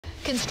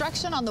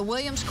Construction on the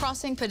Williams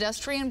Crossing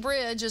pedestrian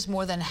bridge is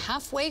more than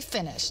halfway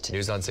finished.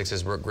 News on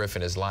 6's Brooke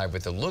Griffin is live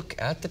with a look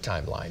at the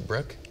timeline.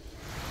 Brooke?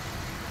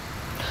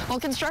 Well,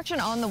 construction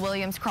on the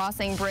Williams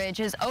Crossing Bridge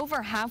is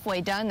over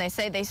halfway done. They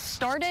say they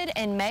started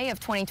in May of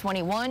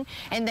 2021,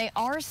 and they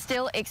are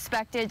still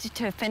expected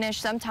to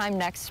finish sometime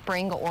next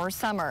spring or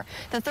summer.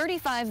 The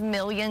 $35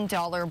 million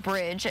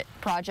bridge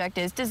project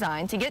is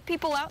designed to get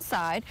people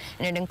outside,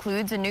 and it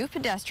includes a new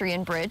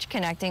pedestrian bridge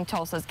connecting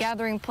Tulsa's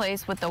gathering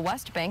place with the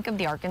west bank of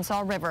the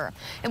Arkansas River.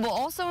 It will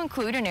also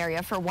include an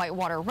area for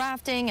whitewater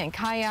rafting and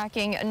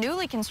kayaking, a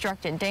newly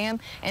constructed dam,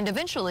 and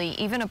eventually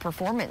even a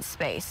performance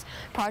space.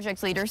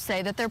 Project leaders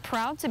say that they're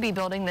proud to be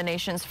building the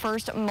nation's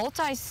first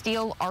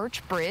multi-steel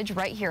arch bridge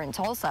right here in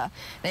Tulsa.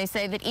 They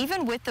say that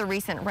even with the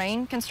recent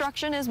rain,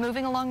 construction is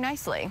moving along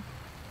nicely.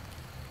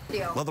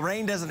 Well, the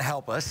rain doesn't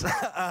help us.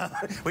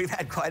 We've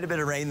had quite a bit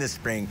of rain this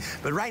spring.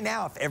 But right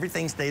now, if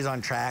everything stays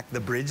on track, the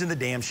bridge and the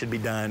dam should be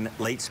done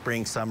late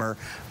spring, summer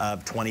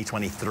of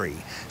 2023.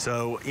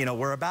 So, you know,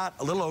 we're about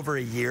a little over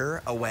a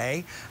year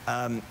away,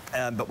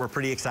 but we're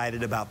pretty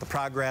excited about the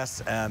progress.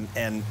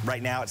 And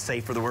right now, it's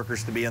safe for the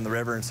workers to be in the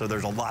river, and so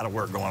there's a lot of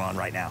work going on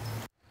right now.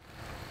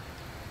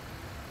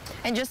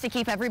 And just to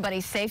keep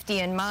everybody's safety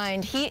in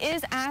mind, he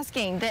is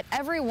asking that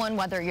everyone,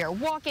 whether you're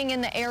walking in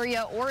the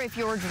area or if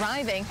you're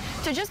driving,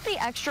 to just be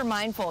extra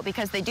mindful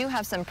because they do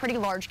have some pretty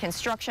large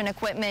construction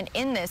equipment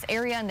in this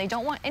area and they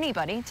don't want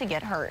anybody to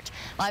get hurt.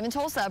 Live in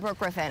Tulsa, Brooke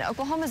Griffin,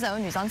 Oklahoma's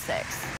Own News on 6.